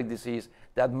lymphatic disease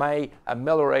that might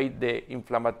ameliorate the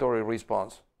inflammatory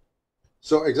response?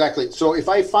 So exactly. So if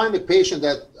I find a patient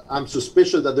that I'm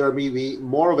suspicious that there may be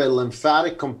more of a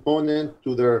lymphatic component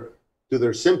to their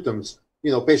symptoms,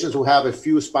 patients who have a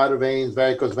few spider veins,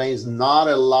 varicose veins, not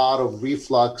a lot of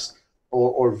reflux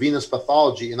or venous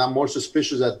pathology, and I'm more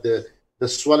suspicious that the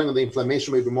swelling of the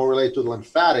inflammation may be more related to the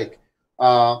lymphatic,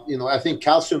 I think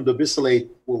calcium dobisalate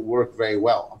will work very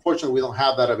well. Unfortunately, we don't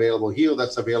have that available here.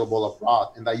 That's available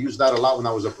abroad, and I used that a lot when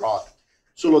I was abroad.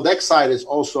 Sulodexide is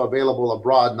also available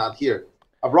abroad, not here.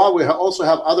 Abroad, we also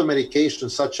have other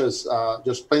medications such as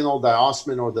just plain old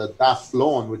diosmin or the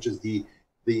daflon, which is the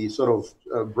sort of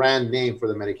brand name for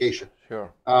the medication.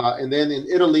 Sure. And then in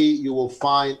Italy, you will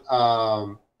find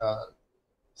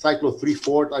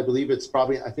cyclo-3-fort, I believe it's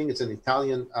probably, I think it's an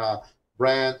Italian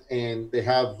brand, and they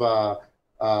have other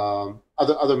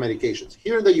medications.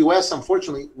 Here in the US,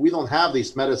 unfortunately, we don't have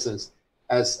these medicines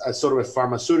as sort of a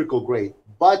pharmaceutical grade,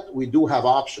 but we do have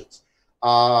options.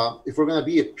 If we're going to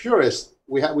be a purist,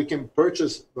 we can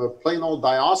purchase plain old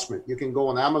diosmin. You can go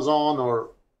on Amazon or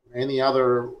any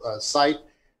other site,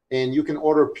 and you can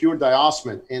order pure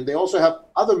diosmin. And they also have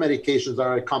other medications that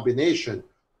are a combination,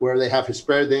 where they have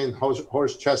hesperidin,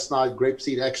 horse chestnut,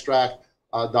 grapeseed extract,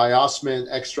 diosmin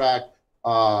extract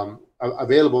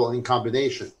available in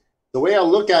combination. The way I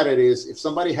look at it is, if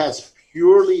somebody has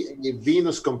purely a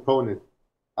venous component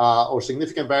or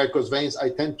significant varicose veins, I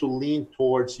tend to lean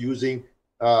towards using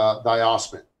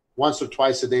diosmin. Once or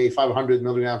twice a day, 500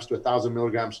 milligrams to 1,000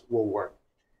 milligrams will work.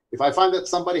 If I find that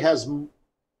somebody has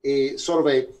a sort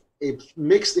of a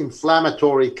mixed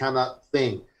inflammatory kind of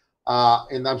thing,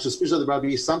 and I'm suspicious there might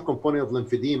be some component of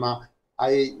lymphedema,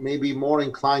 I may be more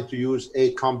inclined to use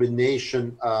a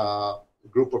combination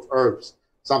group of herbs,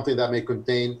 something that may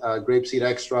contain grapeseed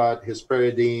extract,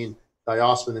 hesperidin,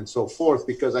 diosmin, and so forth,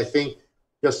 because I think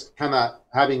just kind of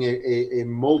having a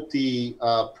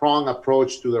multi-prong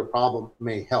approach to their problem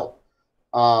may help.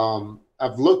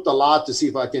 I've looked a lot to see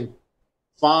if I can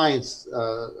find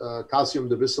calcium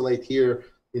dobisalate here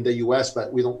in the US,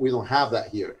 but we don't have that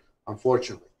here,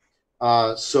 unfortunately.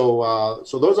 So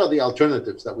those are the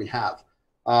alternatives that we have.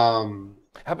 I'm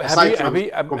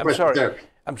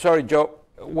sorry, Joe.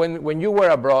 When you were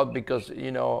abroad, because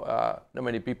not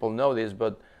many people know this,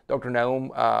 but Dr.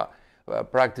 Naoum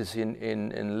practiced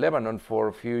in Lebanon for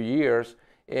a few years,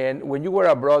 and when you were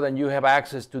abroad and you have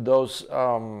access to those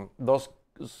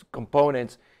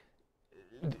components,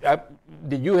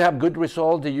 did you have good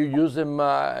results? Did you use them?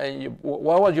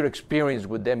 What was your experience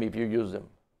with them if you use them?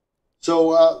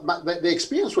 So the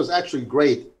experience was actually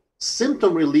great.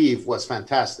 Symptom relief was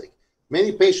fantastic.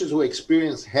 Many patients who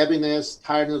experience heaviness,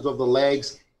 tiredness of the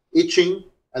legs, itching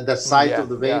at the site of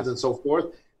the veins and so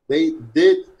forth, they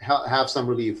did have some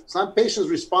relief. Some patients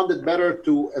responded better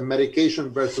to a medication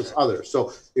versus others.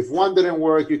 So if one didn't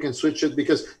work, you can switch it,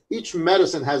 because each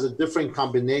medicine has a different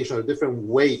combination or different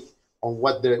weight on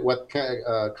what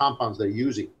compounds they're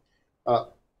using.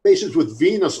 Patients with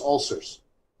venous ulcers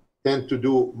tend to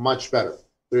do much better.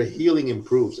 Their healing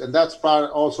improves. And that's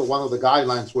also one of the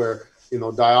guidelines where,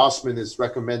 diosmin is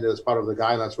recommended as part of the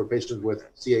guidelines for patients with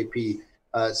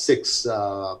CAP6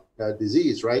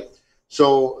 disease, right?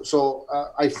 So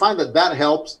I find that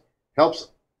helps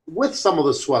with some of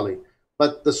the swelling,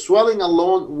 but the swelling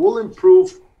alone will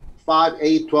improve 5,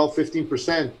 8, 12,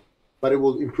 15%, but it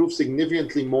will improve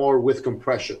significantly more with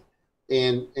compression.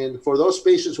 And for those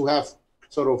patients who have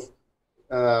sort of,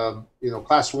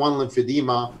 class 1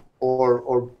 lymphedema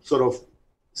or sort of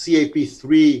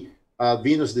CAP3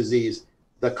 venous disease,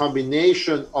 the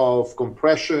combination of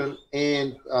compression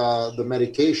and the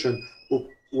medication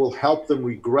will help them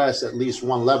regress at least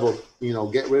one level,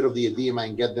 get rid of the edema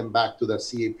and get them back to the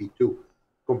CAP2.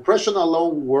 Compression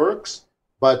alone works,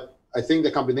 but I think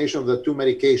the combination of the two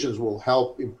medications will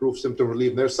help improve symptom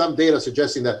relief. There's some data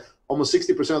suggesting that almost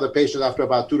 60% of the patients after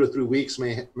about 2 to 3 weeks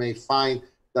may find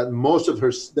that most of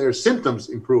their symptoms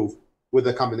improve with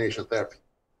the combination therapy.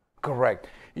 Correct.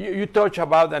 You touch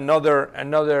about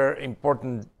another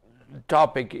important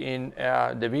topic in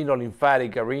the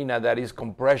venolymphatic arena, that is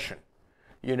compression.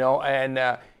 And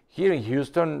here in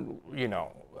Houston,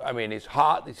 I mean, it's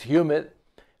hot, it's humid,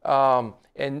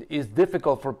 and it's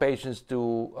difficult for patients to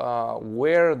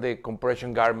wear the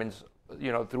compression garments,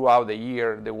 throughout the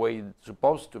year the way it's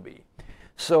supposed to be.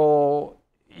 So,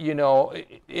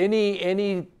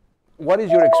 what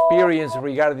is your experience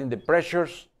regarding the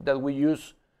pressures that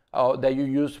you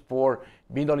use for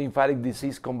venolymphatic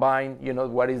disease combined?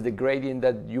 What is the gradient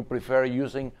that you prefer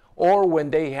using, or when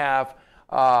they have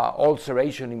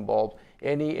ulceration involved?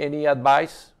 Any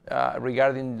advice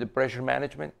regarding the pressure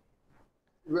management?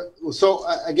 So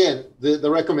again, the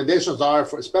recommendations are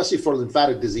especially for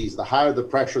lymphatic disease, the higher the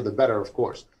pressure, the better, of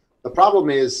course. The problem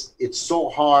is it's so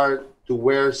hard to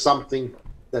wear something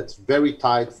that's very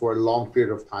tight for a long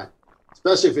period of time,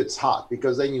 especially if it's hot,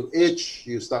 because then you itch,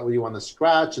 you want to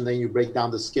scratch, and then you break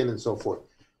down the skin and so forth.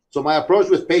 So my approach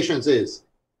with patients is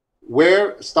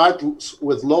start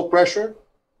with low pressure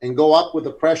and go up with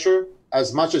the pressure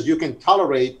as much as you can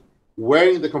tolerate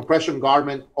wearing the compression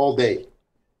garment all day.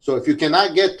 So if you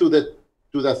cannot get to the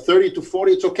 30 to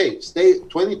 40, it's okay. Stay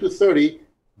 20 to 30,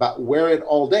 but wear it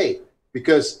all day,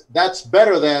 because that's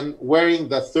better than wearing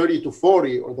the 30 to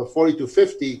 40 or the 40 to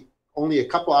 50 only a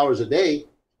couple hours a day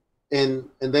and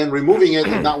then removing it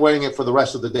and not wearing it for the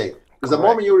rest of the day. Because the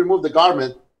moment you remove the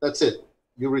garment, that's it.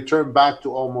 You return back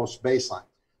to almost baseline.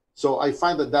 So I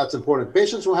find that that's important.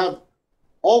 Patients who have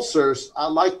ulcers, I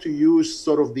like to use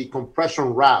sort of the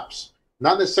compression wraps,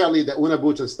 not necessarily the Una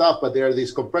boots and stuff, but there are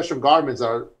these compression garments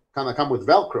that kind of come with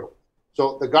Velcro.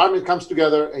 So the garment comes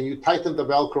together and you tighten the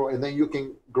Velcro, and then you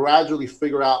can gradually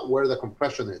figure out where the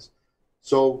compression is.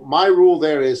 So my rule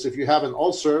there is, if you have an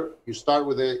ulcer, you start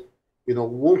with a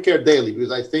wound care daily,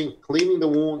 because I think cleaning the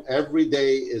wound every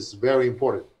day is very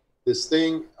important. This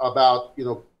thing about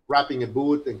wrapping a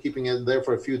boot and keeping it there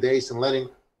for a few days and letting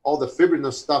all the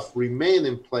fibrinous stuff remain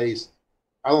in place,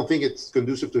 I don't think it's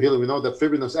conducive to healing. We know that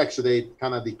fibrinous exudate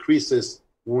kind of decreases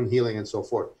wound healing and so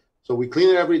forth. So we clean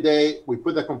it every day, we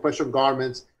put the compression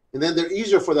garments, and then they're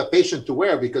easier for the patient to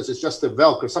wear because it's just the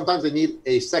Velcro. Sometimes they need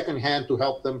a second hand to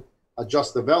help them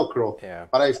adjust the Velcro. Yeah.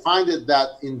 But I find it that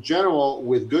in general,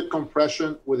 with good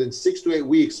compression, within 6 to 8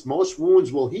 weeks, most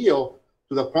wounds will heal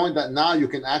to the point that now you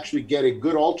can actually get a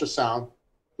good ultrasound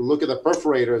to look at the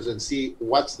perforators and see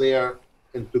what's there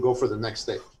and to go for the next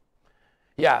stage.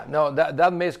 Yeah, no,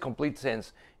 that makes complete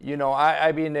sense.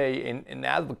 I've been an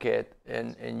advocate,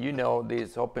 and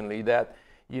this openly, that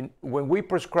when we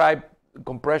prescribe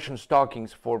compression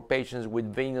stockings for patients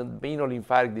with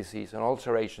venolymphatic disease and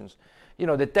ulcerations,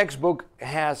 the textbook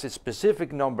has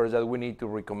specific numbers that we need to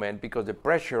recommend, because the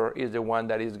pressure is the one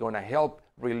that is going to help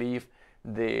relieve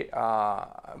the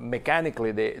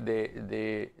mechanically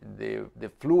the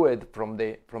fluid from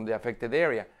the affected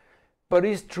area. But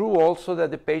it's true also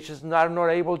that the patients are not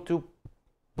able to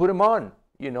put them on.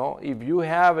 If you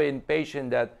have a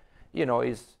patient that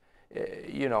is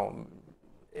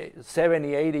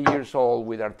 70, 80 years old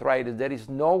with arthritis, there is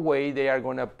no way they are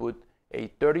going to put a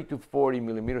 30 to 40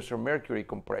 millimeters of mercury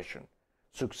compression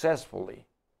successfully.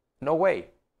 No way,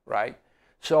 right?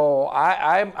 So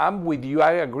I'm with you.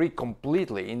 I agree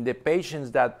completely. In the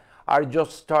patients that are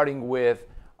just starting with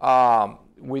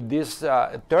this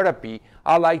therapy,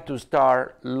 I like to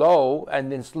start low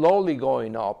and then slowly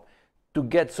going up. to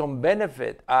get some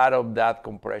benefit out of that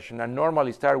compression. I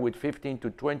normally start with 15 to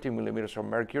 20 millimeters of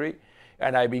mercury,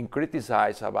 and I've been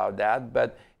criticized about that,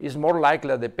 but it's more likely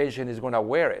that the patient is going to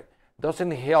wear it.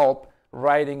 Doesn't help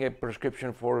writing a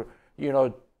prescription for,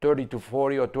 30 to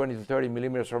 40 or 20 to 30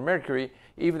 millimeters of mercury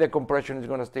if the compression is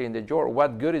going to stay in the jaw.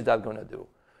 What good is that going to do?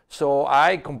 So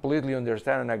I completely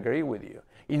understand and agree with you.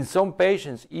 In some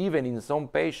patients, even in some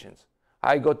patients,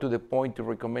 I go to the point to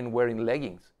recommend wearing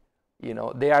leggings.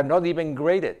 They are not even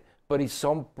graded, but it's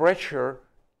some pressure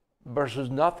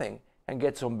versus nothing, and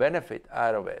get some benefit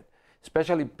out of it.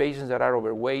 Especially patients that are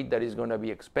overweight, that is going to be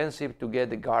expensive to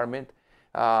get the garment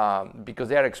because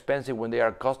they are expensive when they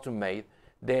are custom made.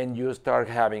 Then you start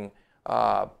having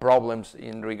problems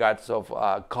in regards of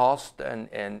cost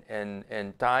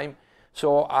and time.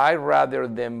 So I rather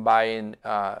than buying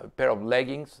a pair of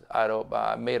leggings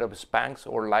made of Spanx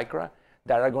or Lycra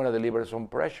that are going to deliver some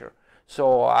pressure.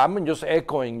 So I'm just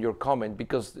echoing your comment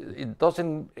because it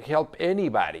doesn't help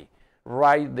anybody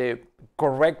write the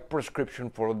correct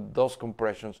prescription for those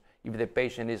compressions if the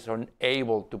patient is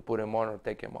unable to put them on or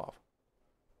take them off.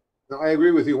 No, I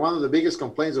agree with you. One of the biggest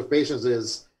complaints of patients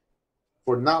is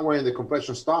for not wearing the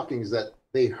compression stockings that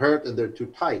they hurt and they're too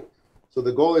tight. So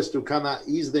the goal is to kind of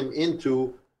ease them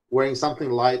into wearing something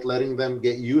light, letting them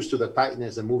get used to the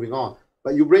tightness and moving on.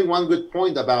 But you bring one good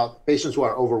point about patients who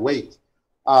are overweight.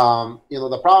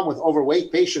 The problem with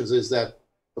overweight patients is that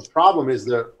the problem is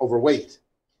they're overweight,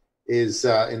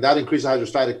 and that increases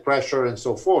hydrostatic pressure and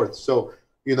so forth. So,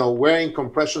 wearing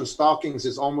compression stockings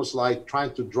is almost like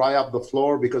trying to dry up the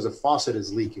floor because a faucet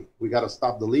is leaking. We got to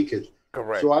stop the leakage.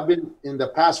 Correct. So I've been, in the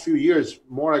past few years,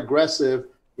 more aggressive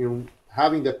in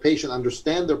having the patient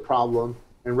understand their problem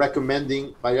and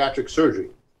recommending bariatric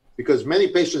surgery. Because many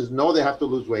patients know they have to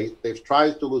lose weight. They've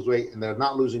tried to lose weight and they're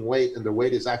not losing weight, and their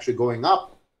weight is actually going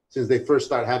up since they first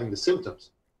started having the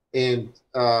symptoms. And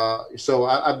so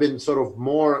I've been sort of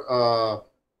more of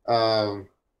a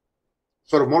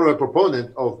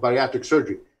proponent of bariatric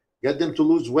surgery. Get them to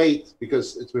lose weight,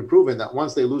 because it's been proven that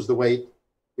once they lose the weight,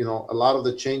 a lot of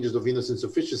the changes of venous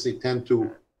insufficiency tend to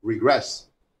regress,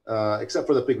 except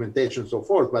for the pigmentation and so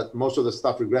forth. But most of the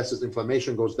stuff regresses.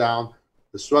 Inflammation goes down,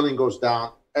 the swelling goes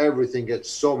down, everything gets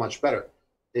so much better.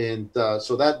 And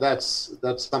so that's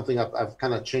something I've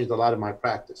kind of changed a lot in my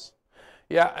practice.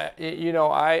 Yeah,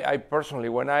 I personally,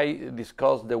 when I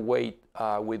discuss the weight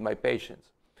with my patients,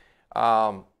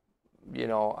 I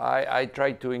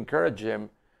try to encourage them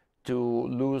to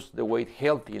lose the weight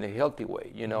in a healthy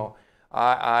way.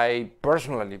 I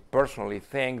personally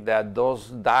think that those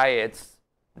diets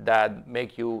that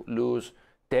make you lose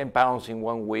 10 pounds in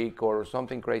 1 week or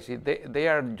something crazy, they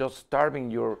are just starving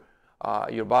your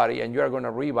body, and you are going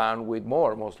to rebound with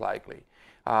more, most likely.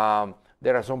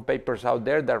 There are some papers out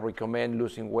there that recommend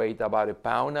losing weight about 1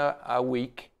 pound a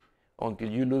week until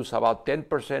you lose about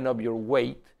 10% of your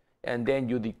weight, and then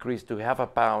you decrease to half a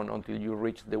pound until you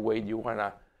reach the weight you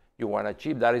wanna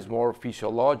achieve. That is more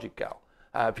physiologic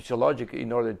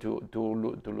in order to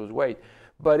lose weight.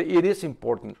 But it is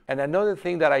important. And another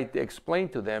thing that I explain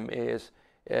to them is,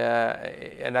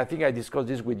 and I think I discussed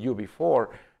this with you before,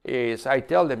 is I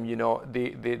tell them,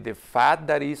 the fat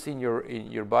that is in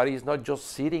your body is not just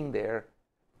sitting there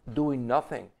doing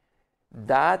nothing.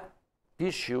 That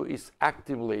tissue is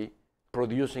actively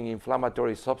producing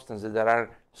inflammatory substances that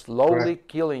are slowly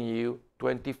killing you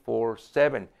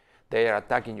 24/7. They are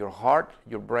attacking your heart,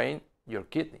 your brain, your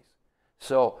kidneys.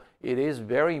 So it is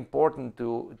very important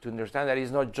to understand that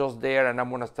it's not just there and I'm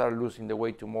going to start losing the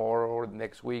weight tomorrow or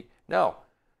next week. No,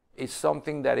 it's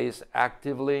something that is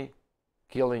actively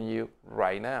killing you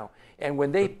right now. And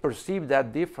when they perceive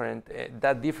that different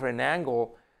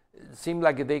angle, it seems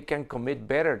like they can commit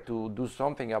better to do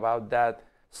something about that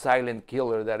silent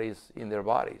killer that is in their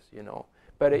bodies,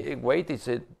 But weight is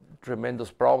a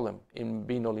tremendous problem in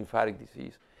venolymphatic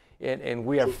disease. And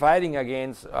we are fighting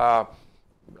against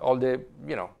all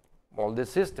the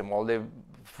system, all the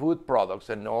food products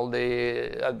and all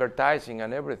the advertising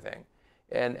and everything.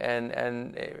 And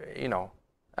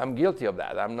I'm guilty of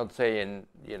that. I'm not saying,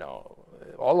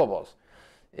 all of us.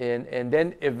 And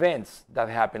then events that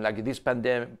happen, like this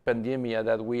pandemia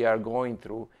that we are going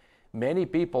through, many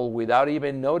people, without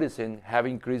even noticing, have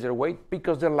increased their weight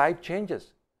because their life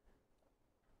changes.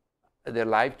 Their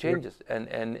life changes, and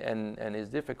it's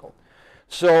difficult.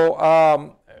 So,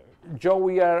 Joe,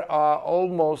 we are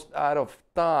almost out of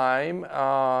time.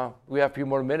 We have a few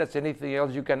more minutes. Anything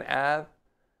else you can add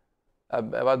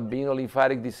about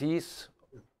venolymphatic disease?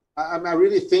 I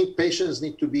really think patients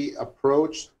need to be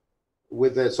approached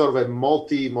with a sort of a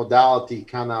multi-modality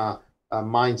kind of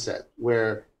mindset,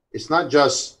 where it's not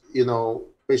just,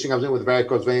 patient comes in with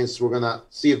varicose veins, we're going to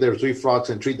see if there's reflux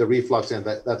and treat the reflux, and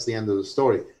that's the end of the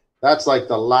story. That's like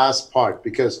the last part,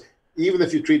 because even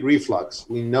if you treat reflux,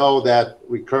 we know that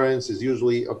recurrence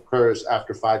usually occurs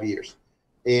after 5 years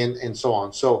and so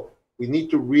on. So we need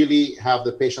to really have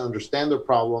the patient understand their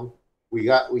problem. We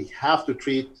have to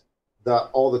treat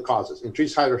all the causes.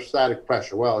 Increased hydrostatic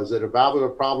pressure. Well, is it a valvular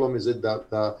problem? Is it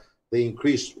the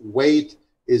increased weight?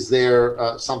 Is there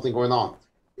something going on?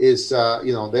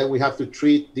 Then we have to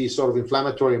treat these sort of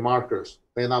inflammatory markers.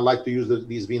 And I like to use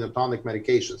these venotonic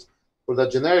medications. For the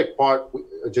genetic part,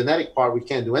 we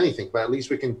can't do anything, but at least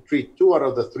we can treat 2 out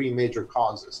of the 3 major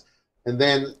causes. And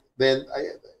then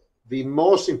the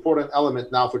most important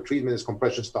element now for treatment is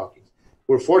compression stockings.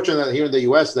 We're fortunate here in the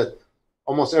U.S. that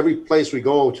almost every place we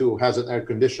go to has an air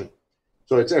condition.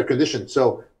 So it's air conditioned.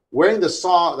 So wearing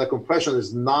the compression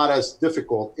is not as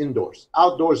difficult indoors.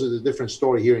 Outdoors is a different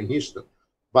story here in Houston.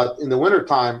 But in the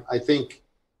wintertime, I think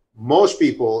most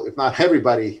people, if not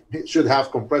everybody, should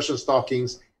have compression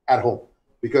stockings at home,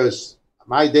 because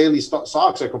my daily socks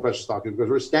are compression stockings because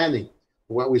we're standing.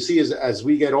 What we see is as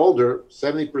we get older,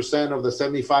 70% of the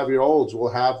 75-year-olds will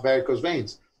have varicose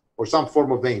veins or some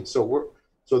form of vein. So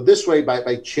this way,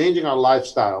 by changing our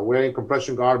lifestyle, wearing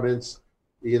compression garments,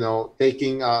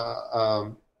 taking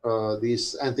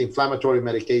these anti-inflammatory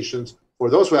medications for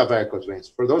those who have varicose veins.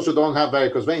 For those who don't have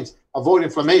varicose veins, avoid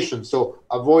inflammation. So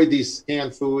avoid these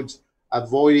canned foods,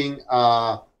 avoiding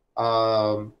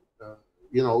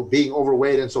being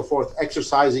overweight and so forth.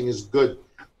 Exercising is good.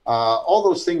 All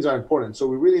those things are important. So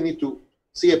we really need to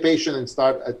see a patient and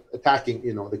start attacking,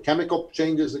 the chemical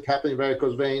changes that happen in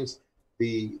varicose veins,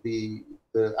 the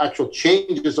actual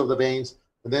changes of the veins,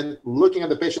 and then looking at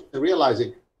the patient and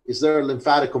realizing, is there a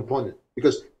lymphatic component?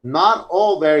 Because not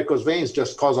all varicose veins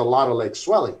just cause a lot of leg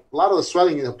swelling. A lot of the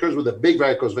swelling occurs with the big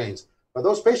varicose veins. But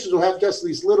those patients who have just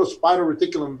these little spider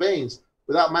reticulum veins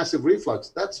without massive reflux,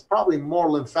 that's probably more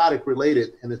lymphatic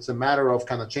related, and it's a matter of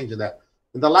kind of changing that.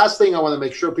 And the last thing I want to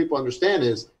make sure people understand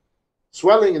is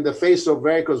swelling in the face of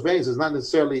varicose veins is not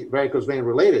necessarily varicose vein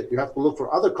related. You have to look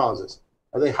for other causes.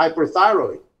 Are they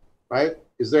hyperthyroid, right?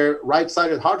 Is there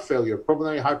right-sided heart failure,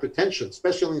 pulmonary hypertension,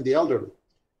 especially in the elderly?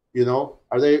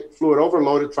 Are they fluid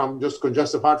overloaded from just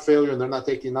congestive heart failure and they're not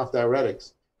taking enough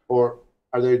diuretics? Or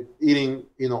are they eating,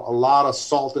 a lot of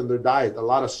salt in their diet, a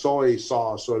lot of soy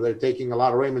sauce, or they're taking a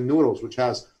lot of ramen noodles, which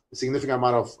has a significant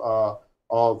amount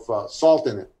of salt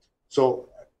in it? So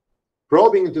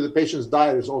probing into the patient's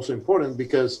diet is also important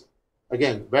because,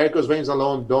 again, varicose veins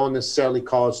alone don't necessarily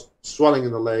cause swelling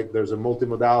in the leg. There's a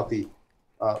multimodality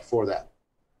for that.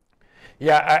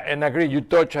 Yeah, and I agree. You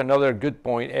touch another good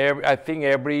point. I think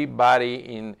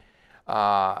everybody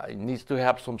needs to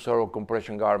have some sort of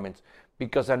compression garments,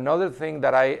 because another thing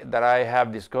that I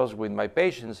have discussed with my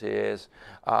patients is,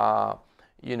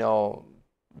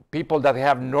 people that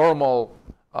have normal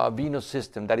venous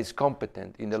system that is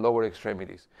competent in the lower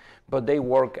extremities, but they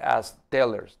work as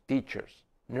tellers, teachers,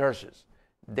 nurses.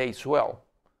 They swell.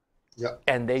 Yeah.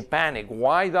 And they panic.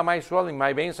 Why am I swelling?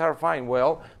 My veins are fine.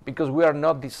 Well, because we are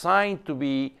not designed to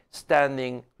be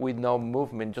standing with no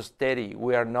movement, just steady.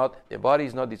 The body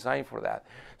is not designed for that.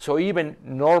 So even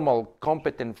normal,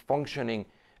 competent, functioning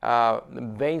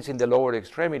veins in the lower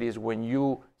extremities, when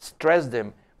you stress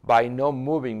them by not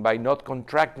moving, by not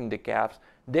contracting the calves,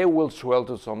 they will swell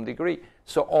to some degree.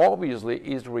 So obviously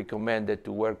it's recommended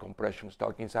to wear compression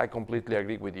stockings. I completely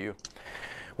agree with you.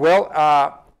 Well,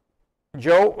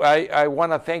 Joe, I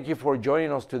want to thank you for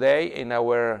joining us today in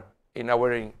our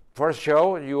first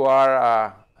show. You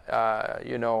are,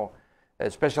 a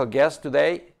special guest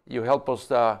today. You help us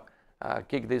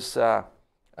kick this up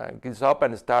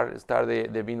and start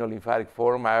the Venolymphatic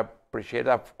Forum. I appreciate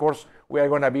that. Of course, we are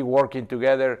going to be working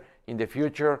together in the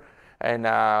future and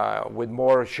with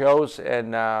more shows,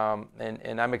 and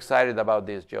I'm excited about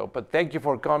this, Joe. But thank you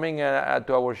for coming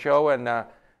to our show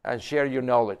and share your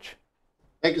knowledge.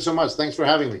 Thank you so much. Thanks for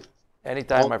having me.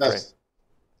 Anytime, my friend.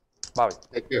 Bye.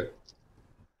 Take care.